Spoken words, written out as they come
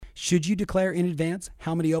Should you declare in advance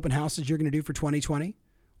how many open houses you're going to do for 2020?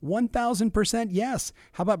 1,000% yes.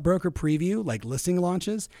 How about broker preview, like listing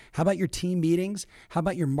launches? How about your team meetings? How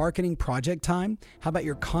about your marketing project time? How about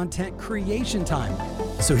your content creation time?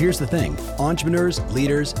 So here's the thing, entrepreneurs,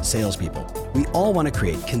 leaders, salespeople, we all want to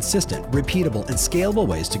create consistent, repeatable, and scalable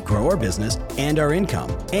ways to grow our business and our income.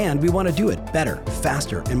 And we want to do it better,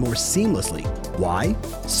 faster, and more seamlessly. Why?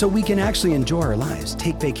 So we can actually enjoy our lives,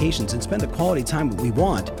 take vacations, and spend the quality time that we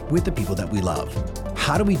want with the people that we love.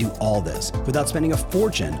 How do we do all this without spending a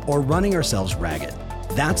fortune or running ourselves ragged?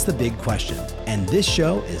 That's the big question, and this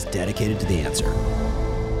show is dedicated to the answer.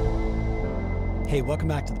 Hey, welcome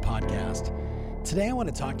back to the podcast. Today I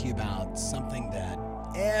want to talk to you about something that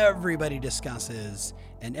everybody discusses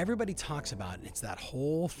and everybody talks about, and it's that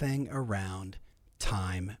whole thing around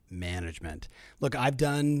time management. Look, I've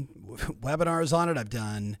done webinars on it.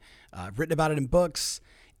 I've written about it in books.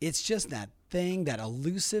 It's just that thing, that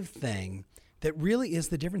elusive thing that really is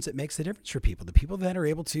the difference that makes the difference for people. The people that are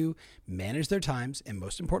able to manage their times and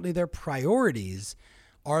most importantly, their priorities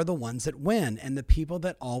are the ones that win. And the people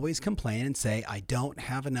that always complain and say, I don't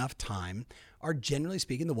have enough time are generally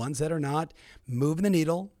speaking the ones that are not moving the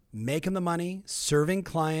needle, making the money, serving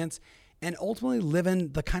clients, and ultimately living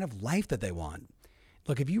the kind of life that they want.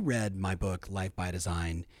 Look, if you read my book, Life by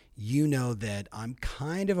Design, you know that I'm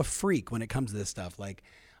kind of a freak when it comes to this stuff. Like,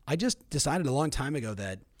 I just decided a long time ago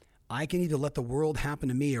that I can either let the world happen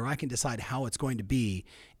to me or I can decide how it's going to be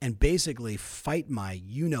and basically fight my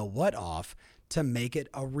you-know-what off to make it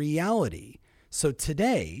a reality. So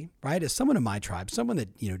today, right, as someone in my tribe, someone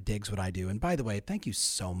that, digs what I do, and by the way, thank you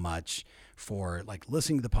so much for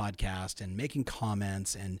listening to the podcast and making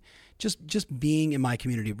comments and just being in my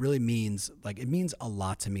community. It really means, it means a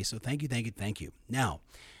lot to me. So thank you. Now,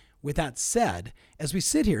 with that said, as we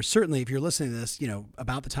sit here, certainly if you're listening to this,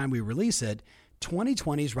 about the time we release it,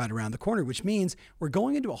 2020 is right around the corner, which means we're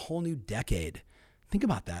going into a whole new decade. Think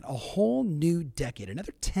about that, a whole new decade,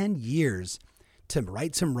 another 10 years to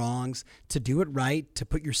right some wrongs, to do it right, to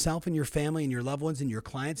put yourself and your family and your loved ones and your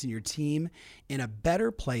clients and your team in a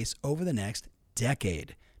better place over the next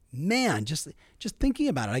decade. Man, just thinking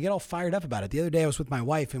about it, I get all fired up about it. The other day I was with my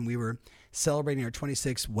wife and we were celebrating our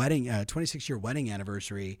 26-year wedding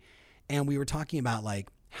anniversary, and we were talking about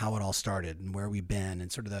how it all started and where we've been and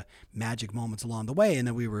sort of the magic moments along the way. And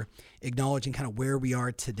then we were acknowledging kind of where we are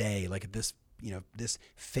today, at this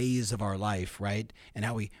phase of our life, right? And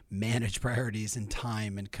how we manage priorities and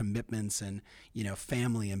time and commitments and,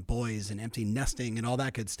 family and boys and empty nesting and all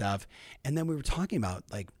that good stuff. And then we were talking about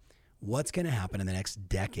what's going to happen in the next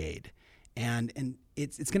decade. And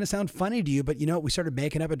it's going to sound funny to you, but we started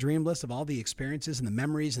making up a dream list of all the experiences and the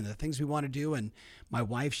memories and the things we want to do. And my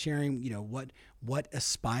wife sharing, what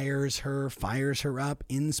aspires her, fires her up,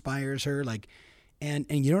 inspires her, and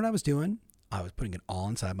you know what I was doing? I was putting it all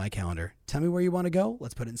inside my calendar. Tell me where you want to go.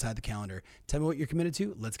 Let's put it inside the calendar. Tell me what you're committed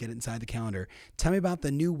to. Let's get it inside the calendar. Tell me about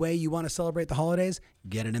the new way you want to celebrate the holidays.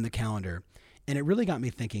 Get it in the calendar. And it really got me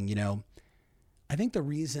thinking, I think the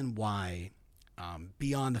reason why,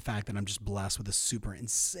 beyond the fact that I'm just blessed with a super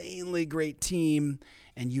insanely great team,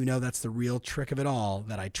 and that's the real trick of it all,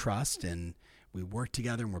 that I trust, and we work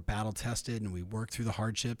together and we're battle tested and we work through the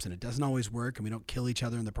hardships, and it doesn't always work and we don't kill each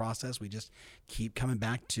other in the process. We just keep coming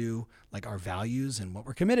back to our values and what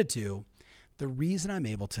we're committed to. The reason I'm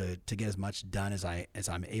able to get as much done as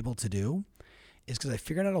I'm able to do is because I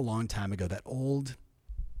figured out a long time ago that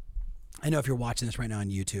I know if you're watching this right now on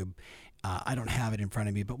YouTube, I don't have it in front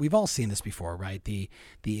of me, but we've all seen this before, right? The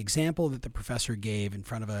example that the professor gave in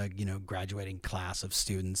front of a graduating class of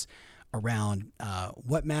students around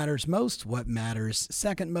what matters most, what matters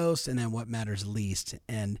second most, and then what matters least.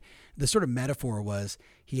 And the sort of metaphor was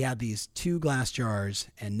he had these 2 glass jars,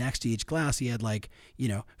 and next to each glass he had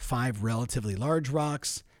 5 relatively large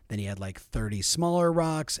rocks, then he had 30 smaller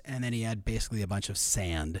rocks, and then he had basically a bunch of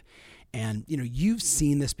sand. And you've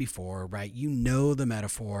seen this before, right? The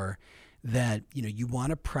metaphor that you want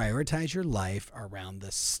to prioritize your life around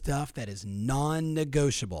the stuff that is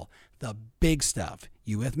non-negotiable, the big stuff.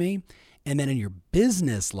 You with me? And then in your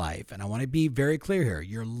business life, and I want to be very clear here,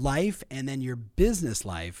 your life and then your business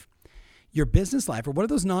life, or what are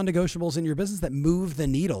those non-negotiables in your business that move the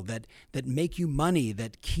needle, that make you money,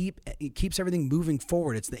 that keeps everything moving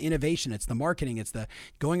forward? It's the innovation, it's the marketing, it's the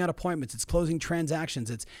going on appointments, it's closing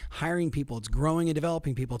transactions, it's hiring people, it's growing and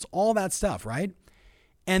developing people, it's all that stuff, right?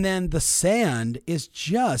 And then the sand is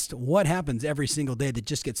just what happens every single day that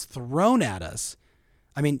just gets thrown at us.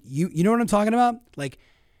 I mean, you know what I'm talking about?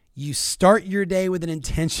 You start your day with an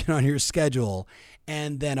intention on your schedule,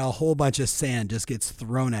 and then a whole bunch of sand just gets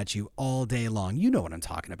thrown at you all day long. You know what I'm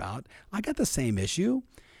talking about. I got the same issue.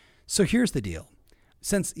 So here's the deal.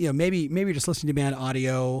 Since, maybe you're just listening to me on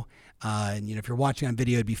audio, and if you're watching on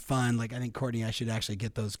video, it'd be fun. Like, I think Courtney, I should actually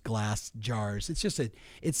get those glass jars.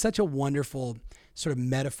 It's such a wonderful sort of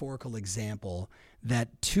metaphorical example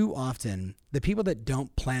that too often the people that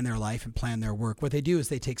don't plan their life and plan their work, what they do is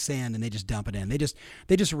they take sand and they just dump it in. They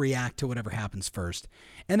just react to whatever happens first.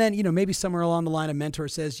 And then, maybe somewhere along the line, a mentor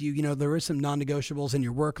says there is some non-negotiables in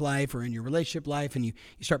your work life or in your relationship life, and you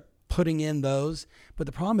start putting in those. But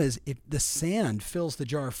the problem is, if the sand fills the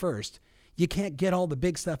jar first, you can't get all the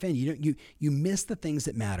big stuff in. You miss the things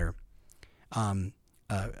that matter. A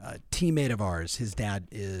teammate of ours, his dad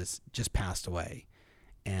is just passed away.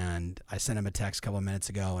 And I sent him a text a couple of minutes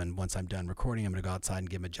ago, and once I'm done recording, I'm going to go outside and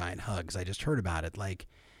give him a giant hug, because I just heard about it. Like,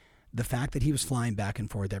 the fact that he was flying back and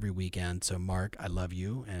forth every weekend. So Mark, I love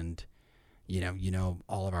you. And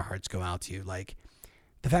all of our hearts go out to you. Like,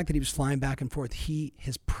 the fact that he was flying back and forth,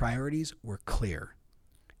 his priorities were clear.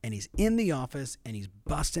 And he's in the office and he's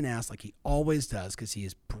busting ass like he always does, because he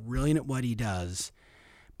is brilliant at what he does.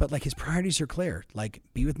 But like, his priorities are clear. Like,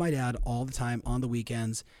 be with my dad all the time on the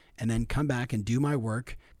weekends, and then come back and do my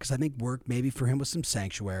work. Because I think work maybe for him was some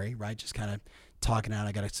sanctuary, right? Just kind of talking out.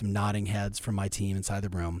 I got some nodding heads from my team inside the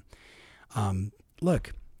room.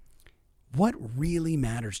 Look, what really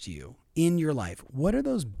matters to you in your life? What are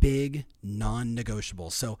those big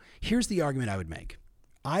non-negotiables? So here's the argument I would make.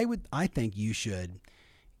 I think you should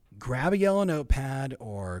grab a yellow notepad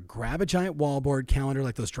or grab a giant wallboard calendar,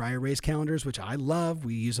 like those dry erase calendars, which I love.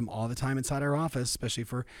 We use them all the time inside our office, especially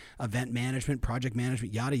for event management, project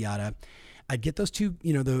management, yada, yada. I'd get those two,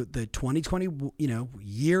 the 2020,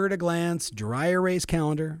 year at a glance, dry erase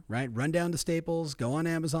calendar, right? Run down to Staples, go on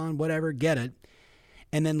Amazon, whatever, get it.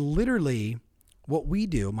 And then literally what we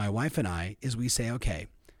do, my wife and I, is we say, okay,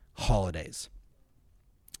 holidays.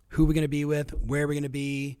 Who are we going to be with? Where are we going to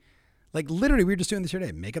be? Like, literally, we were just doing this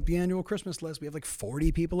today. Make up the annual Christmas list. We have like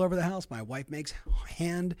 40 people over the house. My wife makes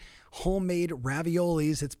homemade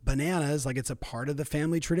raviolis. It's bananas. Like, it's a part of the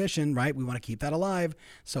family tradition, right? We want to keep that alive.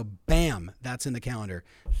 So bam, that's in the calendar.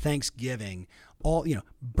 Thanksgiving, all,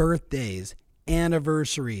 birthdays,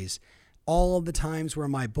 anniversaries, all of the times where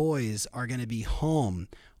my boys are going to be home.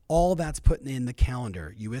 All that's put in the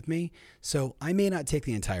calendar. You with me? So I may not take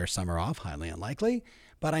the entire summer off, highly unlikely,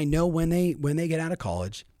 but I know when they get out of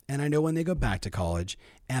college, and I know when they go back to college,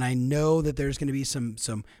 and I know that there's going to be some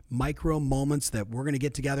micro moments that we're going to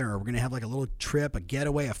get together, or we're going to have like a little trip, a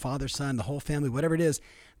getaway, a father, son, the whole family, whatever it is.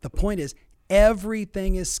 The point is,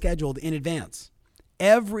 everything is scheduled in advance.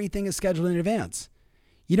 Everything is scheduled in advance.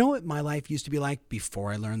 You know what my life used to be like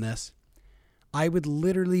before I learned this? I would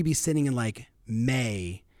literally be sitting in like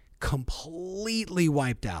May, completely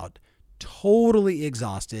wiped out, totally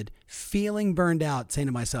exhausted, feeling burned out, saying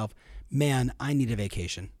to myself, man, I need a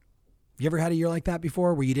vacation. You ever had a year like that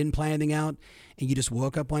before, where you didn't plan anything out and you just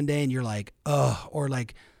woke up one day and you're like, ugh, or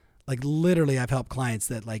like literally I've helped clients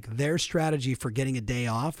that like their strategy for getting a day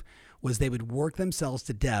off was they would work themselves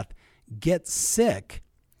to death, get sick,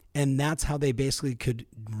 and that's how they basically could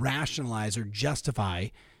rationalize or justify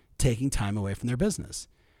taking time away from their business.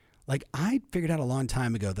 Like, I figured out a long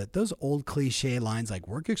time ago that those old cliche lines like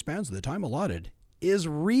work expands the time allotted is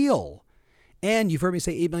real. And you've heard me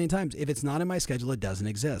say 8 million times, if it's not in my schedule, it doesn't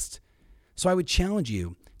exist. So I would challenge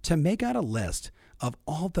you to make out a list of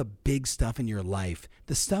all the big stuff in your life,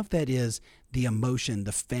 the stuff that is the emotion,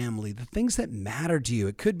 the family, the things that matter to you.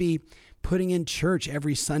 It could be putting in church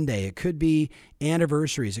every Sunday. It could be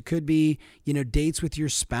anniversaries. It could be, dates with your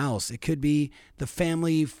spouse. It could be the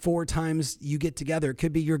family 4 times you get together. It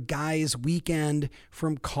could be your guy's weekend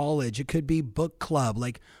from college. It could be book club,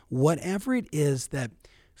 like whatever it is that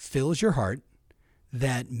fills your heart,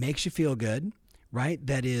 that makes you feel good, right?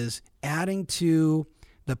 That is adding to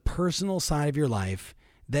the personal side of your life,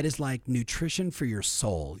 that is like nutrition for your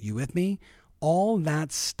soul. You with me? All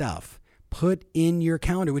that stuff put in your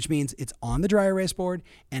calendar, which means it's on the dry erase board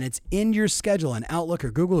and it's in your schedule on Outlook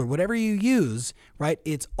or Google or whatever you use, right?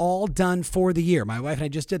 It's all done for the year. My wife and I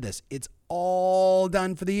just did this. It's all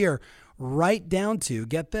done for the year, right down to,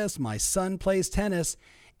 get this, my son plays tennis.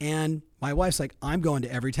 And my wife's like, I'm going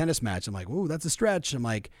to every tennis match. I'm like, ooh, that's a stretch. I'm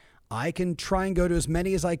like, I can try and go to as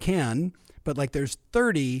many as I can, but like there's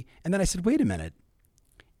 30. And then I said, wait a minute.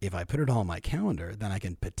 If I put it all on my calendar, then I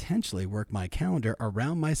can potentially work my calendar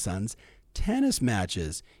around my son's tennis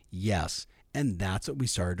matches. Yes. And that's what we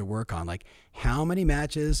started to work on. Like, how many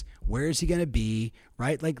matches? Where is he going to be?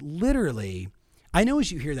 Right? Like, literally, I know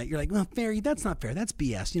as you hear that, you're like, well, Ferry, that's not fair. That's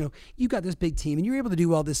BS. You got this big team and you're able to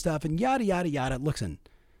do all this stuff and yada, yada, yada. Listen.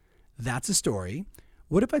 That's a story.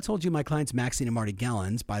 What if I told you my clients, Maxine and Marty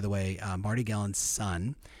Gellens, by the way, Marty Gellens'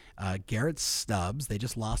 son, Garrett Stubbs, they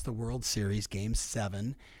just lost the World Series, Game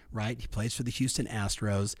 7, right? He plays for the Houston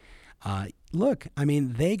Astros. Look, I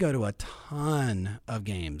mean, they go to a ton of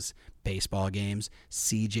games, baseball games.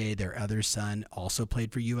 CJ, their other son, also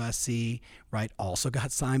played for USC, right? Also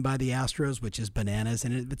got signed by the Astros, which is bananas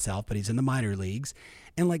in and of itself, but he's in the minor leagues.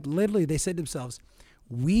 And like literally they said to themselves,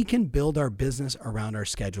 we can build our business around our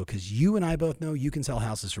schedule because you and I both know you can sell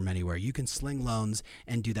houses from anywhere. You can sling loans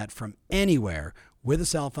and do that from anywhere with a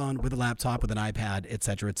cell phone, with a laptop, with an iPad, et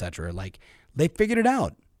cetera, et cetera. Like they figured it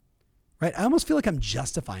out, right? I almost feel like I'm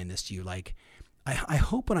justifying this to you. Like I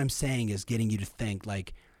hope what I'm saying is getting you to think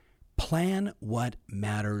like plan what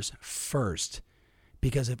matters first,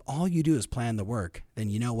 because if all you do is plan the work, then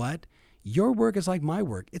you know what? Your work is like my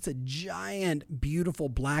work. It's a giant, beautiful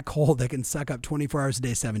black hole that can suck up 24 hours a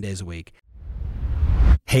day, 7 days a week.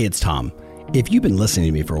 Hey, it's Tom. If you've been listening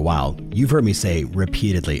to me for a while, you've heard me say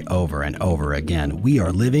repeatedly over and over again, we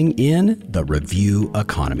are living in the review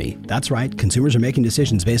economy. That's right. Consumers are making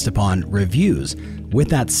decisions based upon reviews. With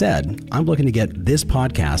that said, I'm looking to get this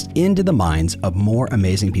podcast into the minds of more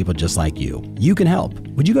amazing people just like you. You can help.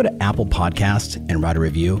 Would you go to Apple Podcasts and write a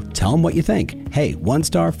review? Tell them what you think. Hey, 1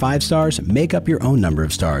 star, 5 stars, make up your own number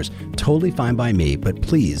of stars. Totally fine by me, but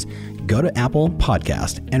please go to Apple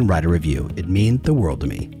Podcast and write a review. It means the world to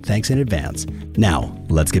me. Thanks in advance. Now,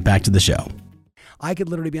 let's get back to the show. I could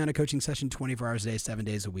literally be on a coaching session 24 hours a day, 7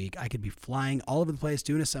 days a week. I could be flying all over the place,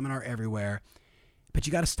 doing a seminar everywhere. But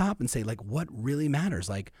you got to stop and say, like, what really matters?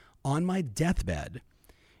 Like, on my deathbed,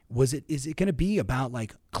 is it going to be about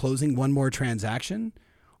like closing one more transaction?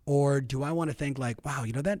 Or do I want to think like, wow,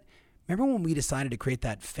 remember when we decided to create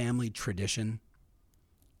that family tradition?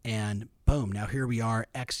 And boom, now here we are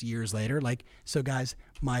X years later. Like, so guys,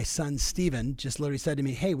 my son, Steven, just literally said to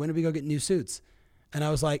me, hey, when do we go get new suits? And I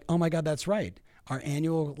was like, oh my God, that's right. Our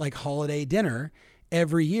annual like holiday dinner,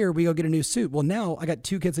 every year we go get a new suit. Well, now I got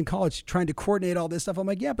 2 kids in college trying to coordinate all this stuff. I'm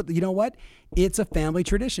like, yeah, but you know what? It's a family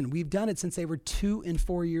tradition. We've done it since they were 2 and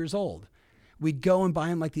 4 years old. We'd go and buy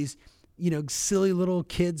them like these, silly little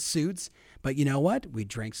kids suits. But you know what? We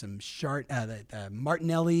drank some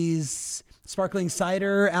Martinelli's sparkling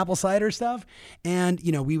cider, apple cider stuff. And,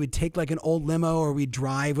 we would take like an old limo or we'd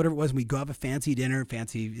drive, whatever it was, and we'd go have a fancy dinner.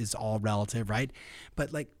 Fancy is all relative, right?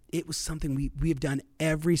 But like it was something we have done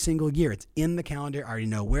every single year. It's in the calendar. I already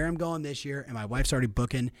know where I'm going this year, and my wife's already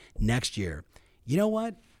booking next year. You know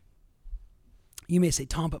what? You may say,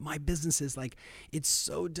 Tom, but my business is like, it's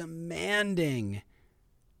so demanding.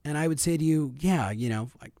 And I would say to you, yeah, I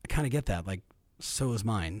kind of get that. Like, so is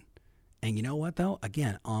mine. And you know what, though?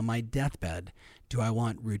 Again, on my deathbed, do I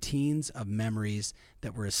want routines of memories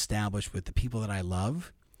that were established with the people that I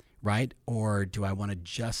love, right? Or do I want to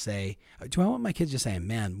just say, do I want my kids just saying,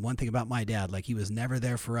 man, one thing about my dad, like he was never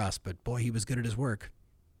there for us, but boy, he was good at his work.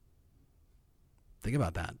 Think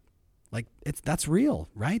about that. Like, that's real,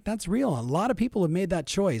 right? That's real. A lot of people have made that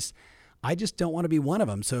choice. I just don't want to be one of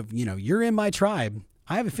them. So if, you're in my tribe,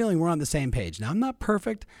 I have a feeling we're on the same page. Now, I'm not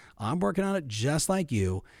perfect. I'm working on it just like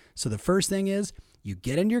you. So the first thing is you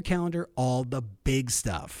get into your calendar all the big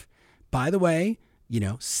stuff. By the way,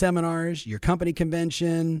 seminars, your company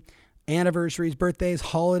convention, anniversaries, birthdays,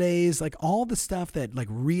 holidays, like all the stuff that like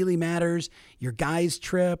really matters, your guy's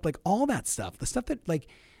trip, like all that stuff, the stuff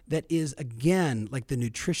that is, again, like the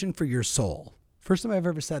nutrition for your soul. First time I've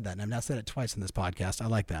ever said that, and I've now said it twice in this podcast. I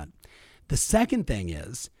like that. The second thing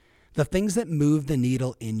is the things that move the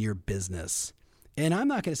needle in your business. And I'm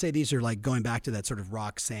not going to say these are like going back to that sort of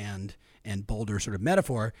rock, sand, and boulder sort of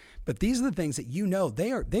metaphor, but these are the things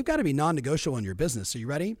that they've got to be non-negotiable in your business. So you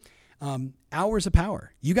ready? Hours of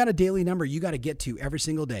power. You got a daily number you got to get to every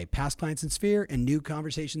single day. Past clients in Sphere and new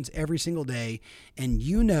conversations every single day. And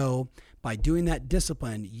by doing that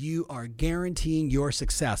discipline, you are guaranteeing your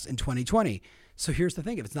success in 2020. So here's the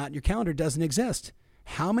thing. If it's not in your calendar, it doesn't exist.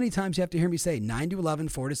 How many times you have to hear me say 9 to 11,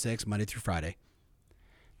 4 to 6, Monday through Friday?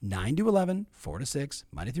 9 to 11, 4 to 6,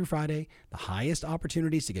 Monday through Friday, the highest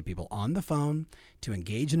opportunities to get people on the phone, to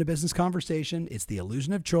engage in a business conversation. It's the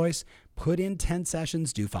illusion of choice. Put in 10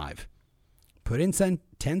 sessions, do 5. Put in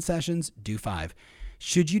 10 sessions, do 5.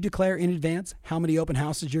 Should you declare in advance how many open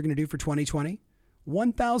houses you're going to do for 2020?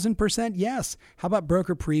 1,000% yes. How about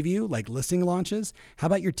broker preview, like listing launches? How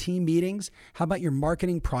about your team meetings? How about your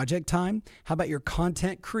marketing project time? How about your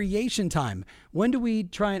content creation time? When do we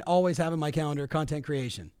try and always have in my calendar content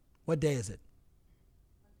creation? What day is it?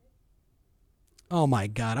 Oh my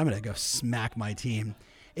God, I'm going to go smack my team.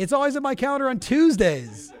 It's always in my calendar on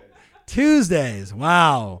Tuesdays. Tuesdays.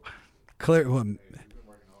 Wow. Clear.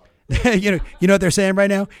 You know what they're saying right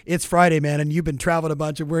now? It's Friday, man, and you've been traveling a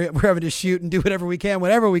bunch, and we're having to shoot and do whatever we can,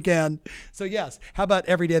 whenever we can. So yes, how about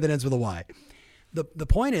every day that ends with a Y? The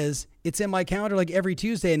point is, it's in my calendar like every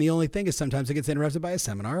Tuesday, and the only thing is sometimes it gets interrupted by a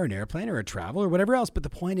seminar or an airplane or a travel or whatever else. But the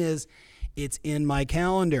point is, it's in my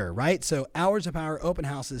calendar, right? So hours of power, open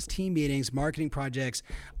houses, team meetings, marketing projects,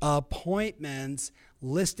 appointments,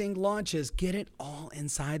 listing launches, get it all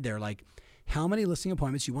inside there. Like how many listing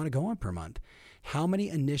appointments you want to go on per month? How many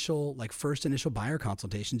first initial buyer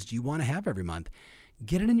consultations do you want to have every month?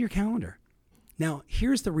 Get it in your calendar. Now,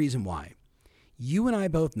 here's the reason why. You and I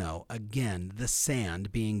both know, again, the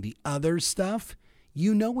sand being the other stuff,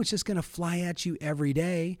 it's just going to fly at you every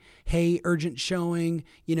day. Hey, urgent showing,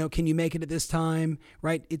 can you make it at this time,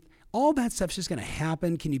 right? All that stuff's just going to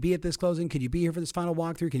happen. Can you be at this closing? Can you be here for this final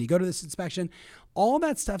walkthrough? Can you go to this inspection? All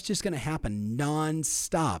that stuff's just going to happen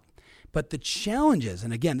nonstop. But the challenges,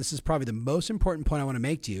 and again, this is probably the most important point I want to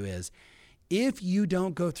make to you is, if you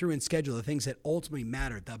don't go through and schedule the things that ultimately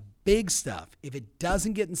matter, the big stuff, if it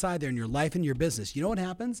doesn't get inside there in your life and your business, you know what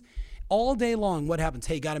happens? All day long, what happens?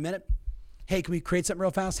 Hey, got a minute? Hey, can we create something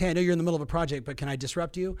real fast? Hey, I know you're in the middle of a project, but can I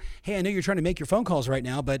disrupt you? Hey, I know you're trying to make your phone calls right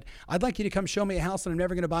now, but I'd like you to come show me a house that I'm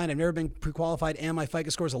never going to buy and I've never been pre-qualified and my FICO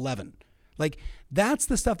score is 11. Like that's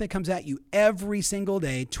the stuff that comes at you every single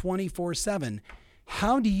day, 24/7.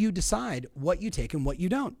 How do you decide what you take and what you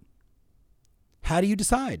don't? How do you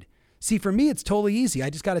decide? See, for me, it's totally easy. I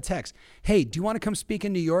just got a text. Hey, do you want to come speak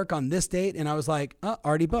in New York on this date? And I was like,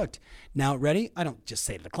 already booked. Now, ready? I don't just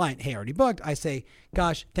say to the client, hey, already booked. I say,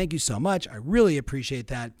 gosh, thank you so much. I really appreciate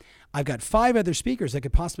that. I've got 5 other speakers that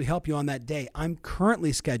could possibly help you on that day. I'm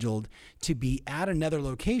currently scheduled to be at another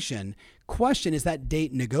location. Question, is that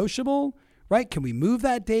date negotiable? Right? Can we move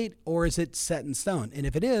that date or is it set in stone? And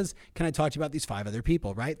if it is, can I talk to you about these 5 other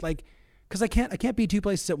people, right? Like, because I can't be 2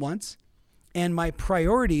 places at once. And my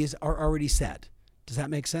priorities are already set. Does that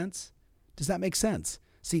make sense? Does that make sense?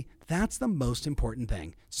 See, that's the most important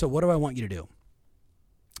thing. So what do I want you to do?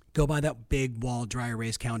 Go buy that big wall dry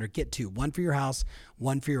erase calendar. Get 2, one for your house,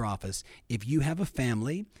 one for your office. If you have a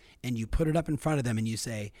family and you put it up in front of them and you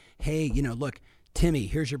say, hey, look, Timmy,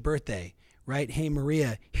 here's your birthday, right? Hey,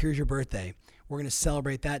 Maria, here's your birthday. We're going to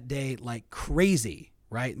celebrate that day like crazy.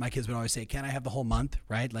 Right? My kids would always say, can I have the whole month?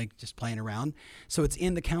 Right? Like just playing around. So it's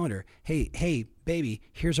in the calendar. Hey, baby,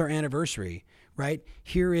 here's our anniversary, right?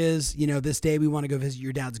 Here is, this day we want to go visit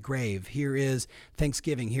your dad's grave. Here is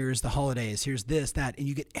Thanksgiving. Here's the holidays. Here's this, that. And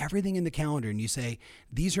you get everything in the calendar and you say,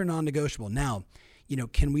 these are non-negotiable. Now,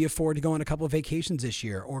 can we afford to go on a couple of vacations this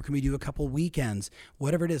year? Or can we do a couple of weekends?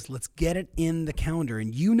 Whatever it is, let's get it in the calendar.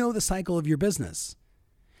 And the cycle of your business.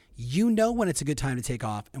 When it's a good time to take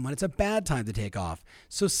off and when it's a bad time to take off.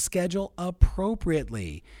 So schedule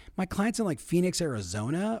appropriately. My clients in like Phoenix,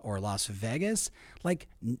 Arizona or Las Vegas, like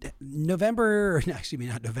November, actually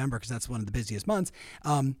not November because that's one of the busiest months.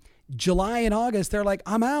 July and August, they're like,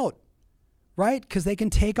 I'm out, right? Because they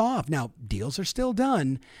can take off. Now, deals are still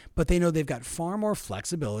done, but they know they've got far more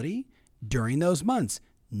flexibility during those months.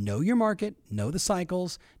 Know your market, know the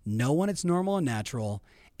cycles, know when it's normal and natural,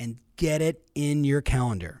 and get it in your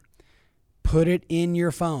calendar. Put it in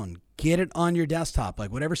your phone. Get it on your desktop,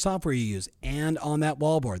 like whatever software you use, and on that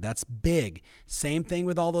wallboard. That's big. Same thing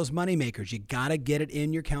with all those money makers. You got to get it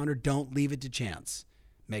in your calendar. Don't leave it to chance.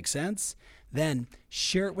 Make sense? Then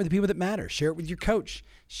share it with the people that matter. Share it with your coach.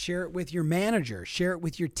 Share it with your manager. Share it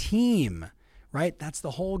with your team, right? That's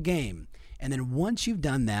the whole game. And then once you've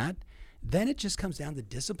done that, then it just comes down to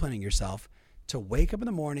disciplining yourself to wake up in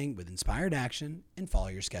the morning with inspired action and follow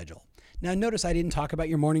your schedule. Now, notice I didn't talk about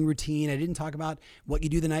your morning routine. I didn't talk about what you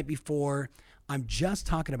do the night before. I'm just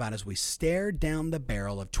talking about as we stare down the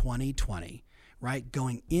barrel of 2020, right?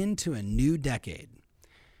 Going into a new decade.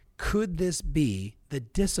 Could this be the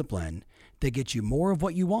discipline that gets you more of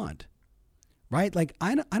what you want, right? Like,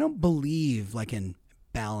 I don't believe like in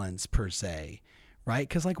balance per se, right?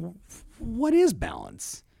 Because like, what is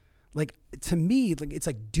balance? Like, to me, like it's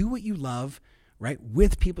like do what you love, right?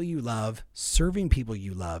 With people you love, serving people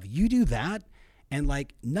you love. You do that and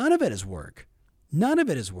like none of it is work. None of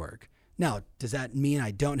it is work. Now, does that mean I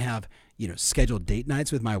don't have, scheduled date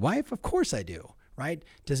nights with my wife? Of course I do, right?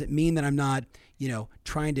 Does it mean that I'm not,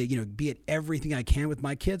 trying to, be at everything I can with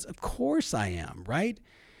my kids? Of course I am, right?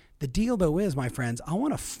 The deal though is, my friends, I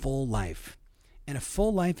want a full life. And a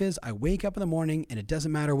full life is I wake up in the morning and it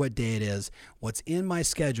doesn't matter what day it is. What's in my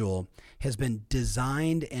schedule has been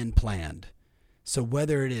designed and planned. So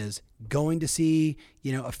whether it is going to see,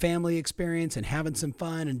 a family experience and having some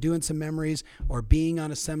fun and doing some memories or being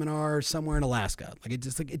on a seminar somewhere in Alaska,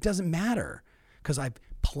 it doesn't matter because I've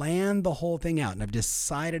planned the whole thing out and I've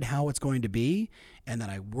decided how it's going to be. And then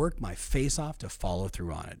I work my face off to follow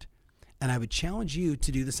through on it. And I would challenge you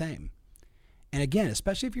to do the same. And again,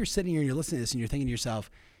 especially if you're sitting here and you're listening to this and you're thinking to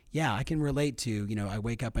yourself, yeah, I can relate to, I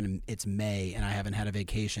wake up and it's May and I haven't had a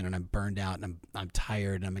vacation and I'm burned out and I'm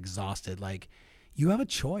tired and I'm exhausted. Like, you have a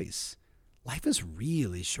choice. Life is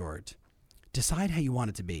really short. Decide how you want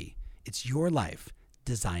it to be. It's your life.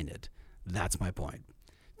 Design it. That's my point.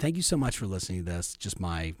 Thank you so much for listening to this. Just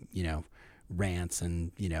my, rants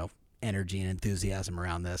and, energy and enthusiasm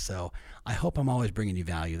around this. So I hope I'm always bringing you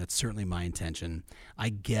value. That's certainly my intention. I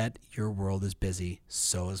get your world is busy.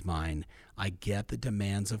 So is mine. I get the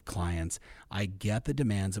demands of clients. I get the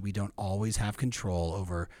demands that we don't always have control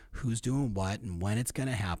over who's doing what and when it's going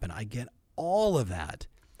to happen. I get all of that.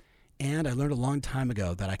 And I learned a long time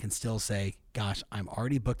ago that I can still say, gosh, I'm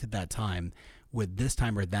already booked at that time. Would this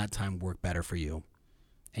time or that time work better for you?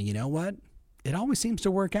 And you know what? It always seems to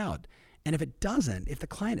work out. And if it doesn't, if the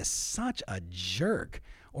client is such a jerk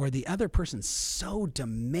or the other person's so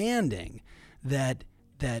demanding that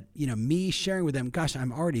me sharing with them, gosh,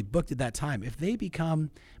 I'm already booked at that time. If they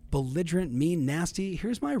become belligerent, mean, nasty,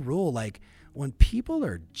 here's my rule. Like, when people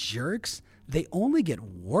are jerks, they only get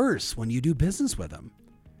worse when you do business with them,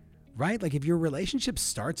 right? Like, if your relationship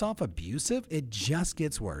starts off abusive, it just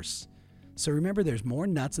gets worse. So remember, there's more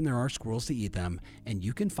nuts than there are squirrels to eat them, and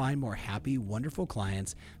you can find more happy, wonderful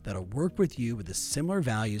clients that'll work with you with the similar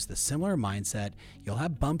values, the similar mindset. You'll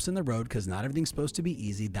have bumps in the road because not everything's supposed to be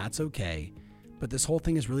easy. That's okay. But this whole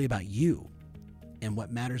thing is really about you and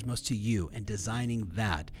what matters most to you and designing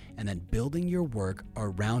that and then building your work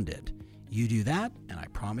around it. You do that, and I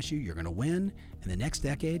promise you're going to win, and the next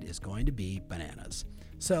decade is going to be bananas.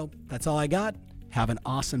 So that's all I got. Have an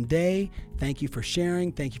awesome day. Thank you for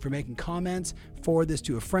sharing. Thank you for making comments. Forward this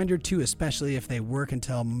to a friend or two, especially if they work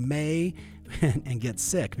until May and get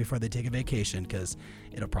sick before they take a vacation, because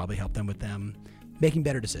it'll probably help them with them making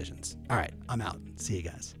better decisions. All right, I'm out. See you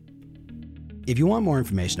guys. If you want more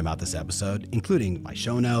information about this episode, including my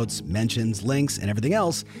show notes, mentions, links, and everything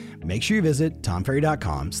else, make sure you visit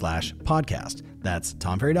tomferry.com/podcast. That's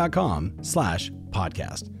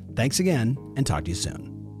tomferry.com/podcast. Thanks again, and talk to you soon.